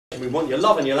We want your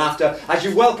love and your laughter as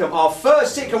you welcome our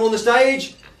first sitcom on the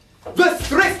stage, the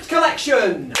Thrift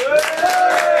Collection!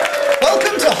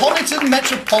 Welcome to Honiton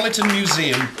Metropolitan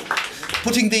Museum,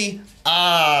 putting the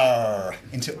R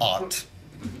into art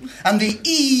and the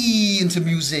E into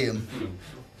museum.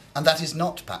 And that is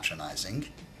not patronising.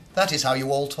 That is how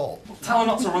you all talk. Tell her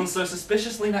not to run so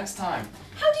suspiciously next time.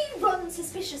 How do you run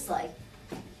suspiciously?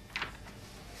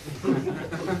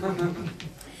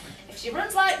 If she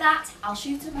runs like that, I'll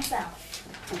shoot her myself.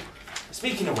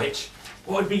 Speaking of which,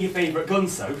 what would be your favourite gun,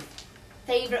 Soph?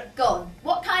 Favourite gun?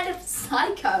 What kind of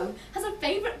psycho has a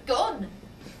favourite gun?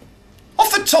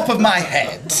 Off the top of my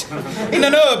head, in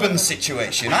an urban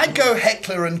situation, I'd go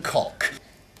Heckler and Koch.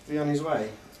 Is he on his way?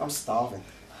 I'm starving.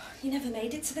 He never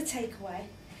made it to the takeaway.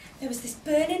 There was this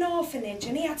burning orphanage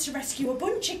and he had to rescue a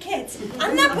bunch of kids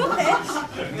and their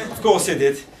puppets. Of course he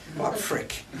did. What a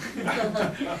prick.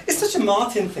 It's such a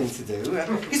Martin thing to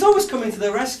do. He's always coming to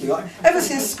the rescue. Ever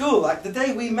since school, like the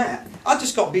day we met, I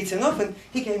just got beaten up and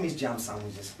he gave me his jam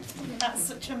sandwiches. That's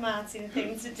such a Martin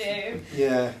thing to do.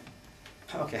 Yeah.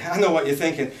 Okay, I know what you're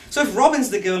thinking. So if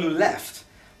Robin's the girl who left,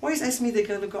 why is Esme the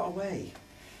girl who got away?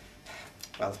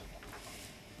 Well,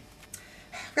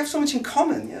 we have so much in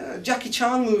common. Jackie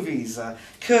Chan movies,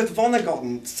 Kurt Vonnegut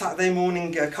and Saturday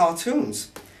morning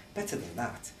cartoons. Better than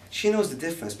that, she knows the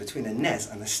difference between a NES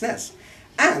and a SNES.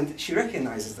 And she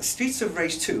recognises that Streets of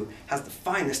Rage 2 has the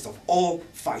finest of all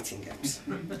fighting games.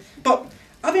 But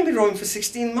I've been rowing for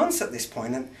 16 months at this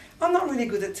point and I'm not really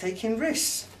good at taking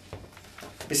risks.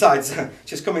 Besides,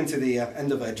 she's coming to the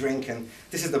end of her drink and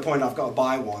this is the point I've got to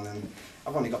buy one and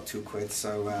I've only got £2,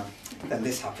 so then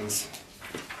this happens.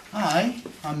 Hi,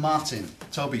 I'm Martin,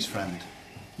 Toby's friend.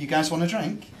 You guys want a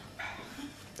drink?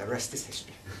 The rest is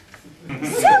history.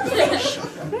 Selfish?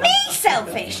 Me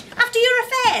selfish? After your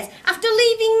affairs? After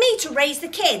leaving me to raise the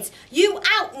kids? You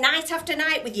out night after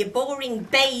night with your boring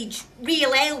beige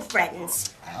real ale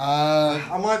friends?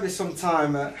 I might be some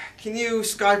time. Can you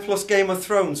Sky Plus Game of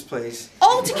Thrones, please?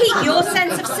 All to keep your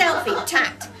sense of self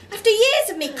intact. After years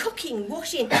of me cooking,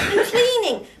 washing and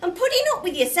cleaning and putting up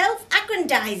with your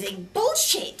self-aggrandising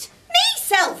bullshit. Me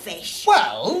selfish?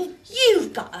 Well...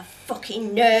 You've got a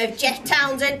fucking nerve, Jeff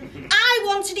Townsend. I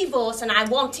want a divorce and I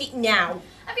want it now.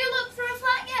 Have you looked for a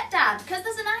flat yet, Dad? Because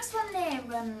there's a nice one near,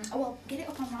 well, get it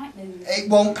up on Rightmove. It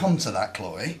won't come to that,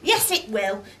 Chloe. Yes, it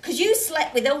will, because you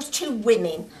slept with those two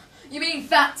women. You mean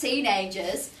fat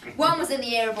teenagers? One was in the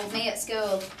year above me at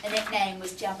school. Her nickname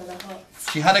was Jabba the Hutt.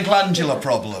 She had a glandular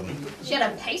problem. She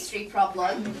had a pastry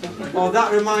problem. Oh,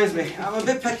 that reminds me. I'm a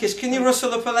bit peckish. Can you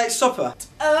rustle up a late supper?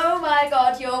 Oh my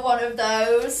God, you're one of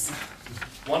those.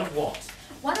 One of what?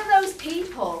 One of those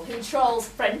people who trolls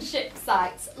friendship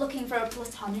sites looking for a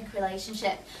platonic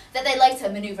relationship that they later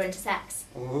manoeuvre into sex.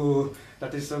 Ooh,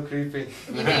 that is so creepy.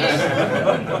 You mean?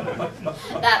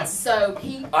 That's so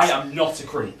peak. I am not a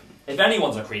creep. If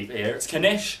anyone's a creep here, it's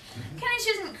Kanish. Kanish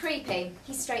isn't creepy.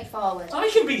 He's straightforward. I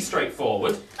can be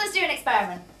straightforward. Let's do an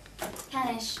experiment.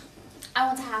 Kanish, I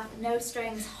want to have no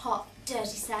strings, hot,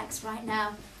 dirty sex right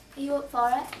now. Are you up for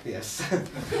it? Yes.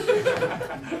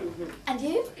 And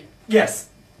you? Yes.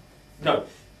 No.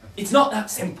 It's not that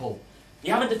simple.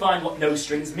 You haven't defined what no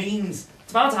strings means.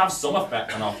 It's bound to have some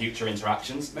effect on our future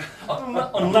interactions.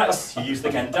 Unless you use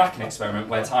the Ken Dakin experiment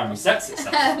where time resets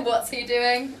itself. What's he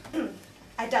doing?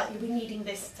 I doubt you'll be needing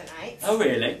this tonight. Oh,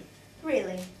 really?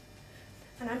 Really.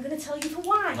 And I'm going to tell you for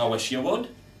why. I wish you would.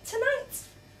 Tonight,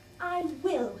 I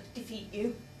will defeat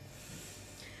you.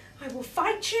 I will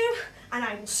fight you, and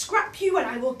I will scrap you, and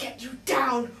I will get you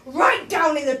down, right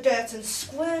down in the dirt, and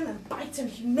squirm and bite and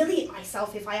humiliate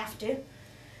myself if I have to.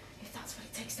 If that's what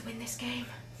it takes to win this game.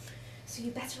 So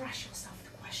you better ask yourself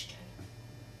the question,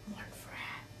 mon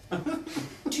frere.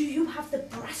 Do you have the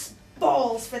brass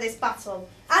balls for this battle?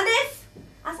 And if,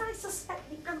 as I suspect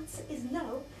the answer is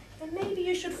no, then maybe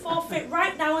you should forfeit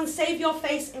right now and save your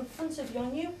face in front of your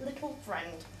new little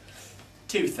friend.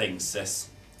 2 things, sis.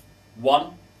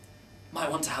 1, might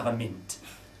want to have a mint.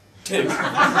 2,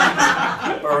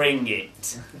 bring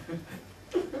it.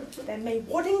 Then may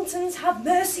Waddingtons have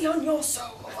mercy on your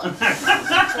soul.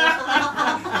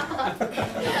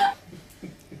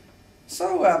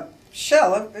 So,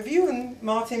 Shell, have you and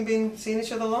Martin been seeing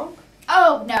each other long?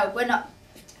 Oh, no, we're not.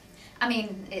 I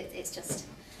mean, it's just...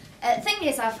 thing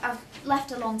is, I've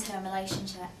left a long-term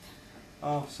relationship.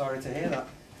 Oh, sorry to hear that.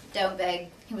 Don't be.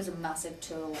 He was a massive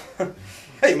tool.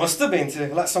 He must have been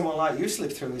to let someone like you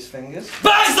slip through his fingers.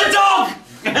 Bags the dog!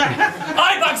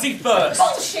 I bags it first!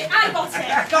 Bullshit, I got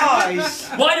it! Guys!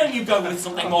 Why don't you go with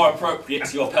something more appropriate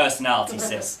to your personality,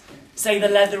 sis? Say the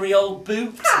leathery old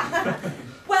boot?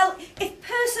 Well, if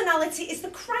personality is the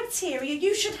criteria,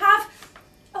 you should have...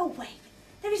 Oh,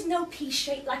 no pea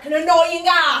shaped like an annoying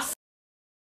ass.